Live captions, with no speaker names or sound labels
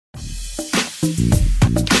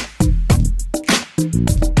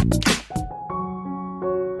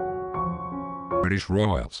British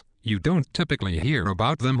royals, you don't typically hear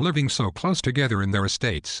about them living so close together in their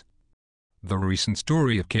estates. The recent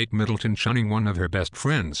story of Kate Middleton shunning one of her best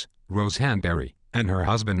friends, Rose Hanbury, and her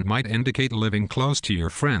husband might indicate living close to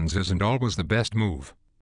your friends isn't always the best move.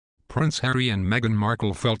 Prince Harry and Meghan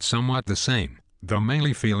Markle felt somewhat the same, though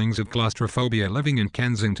mainly feelings of claustrophobia living in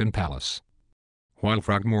Kensington Palace. While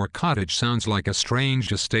Frogmore Cottage sounds like a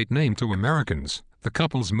strange estate name to Americans, the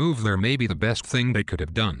couple's move there may be the best thing they could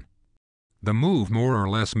have done. The move more or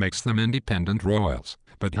less makes them independent royals,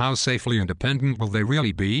 but how safely independent will they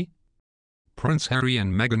really be? Prince Harry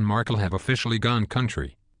and Meghan Markle have officially gone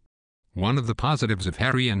country. One of the positives of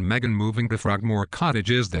Harry and Meghan moving to Frogmore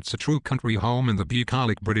Cottage is that it's a true country home in the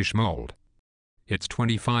bucolic British mold. It's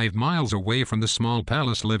 25 miles away from the small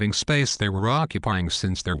palace living space they were occupying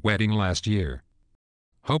since their wedding last year.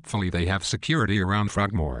 Hopefully they have security around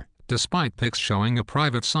Frogmore, despite pics showing a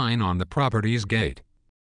private sign on the property's gate.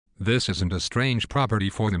 This isn't a strange property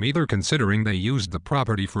for them either, considering they used the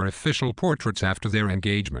property for official portraits after their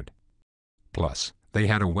engagement. Plus, they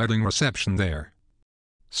had a wedding reception there.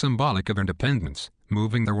 Symbolic of independence,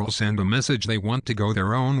 moving there will send a message they want to go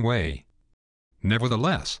their own way.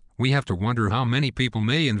 Nevertheless, we have to wonder how many people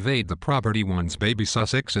may invade the property once baby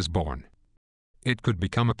Sussex is born. It could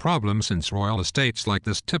become a problem since royal estates like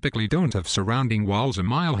this typically don't have surrounding walls a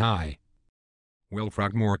mile high. Will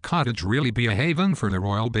Frogmore Cottage really be a haven for the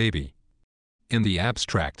royal baby? In the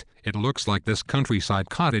abstract, it looks like this countryside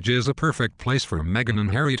cottage is a perfect place for Meghan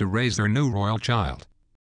and Harry to raise their new royal child.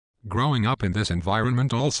 Growing up in this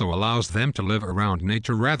environment also allows them to live around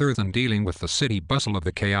nature rather than dealing with the city bustle of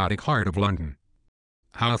the chaotic heart of London.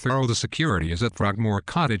 How thorough the security is at Frogmore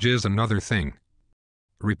Cottage is another thing.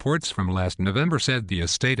 Reports from last November said the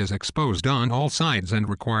estate is exposed on all sides and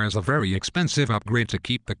requires a very expensive upgrade to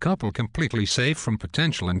keep the couple completely safe from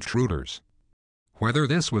potential intruders. Whether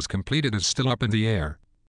this was completed is still up in the air.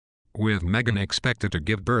 With Meghan expected to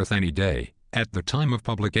give birth any day, at the time of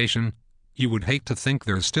publication, you would hate to think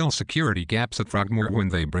there's still security gaps at Frogmore when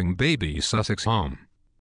they bring baby Sussex home.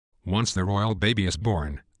 Once the royal baby is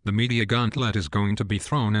born, the media gauntlet is going to be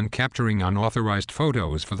thrown in capturing unauthorized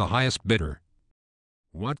photos for the highest bidder.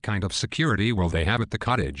 What kind of security will they have at the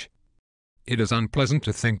cottage? It is unpleasant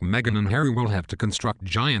to think Meghan and Harry will have to construct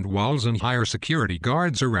giant walls and hire security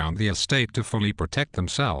guards around the estate to fully protect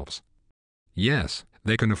themselves. Yes,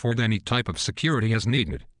 they can afford any type of security as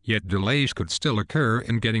needed, yet delays could still occur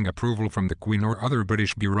in getting approval from the Queen or other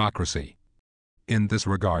British bureaucracy. In this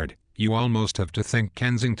regard, you almost have to think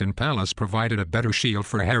Kensington Palace provided a better shield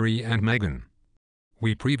for Harry and Meghan.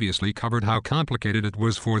 We previously covered how complicated it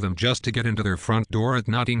was for them just to get into their front door at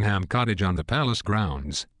Nottingham Cottage on the palace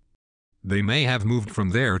grounds. They may have moved from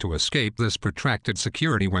there to escape this protracted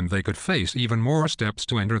security when they could face even more steps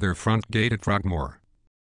to enter their front gate at Frogmore.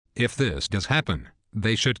 If this does happen,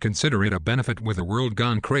 they should consider it a benefit with the world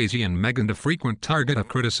gone crazy and Meghan a frequent target of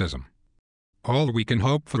criticism. All we can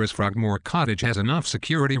hope for is Frogmore Cottage has enough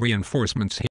security reinforcements here.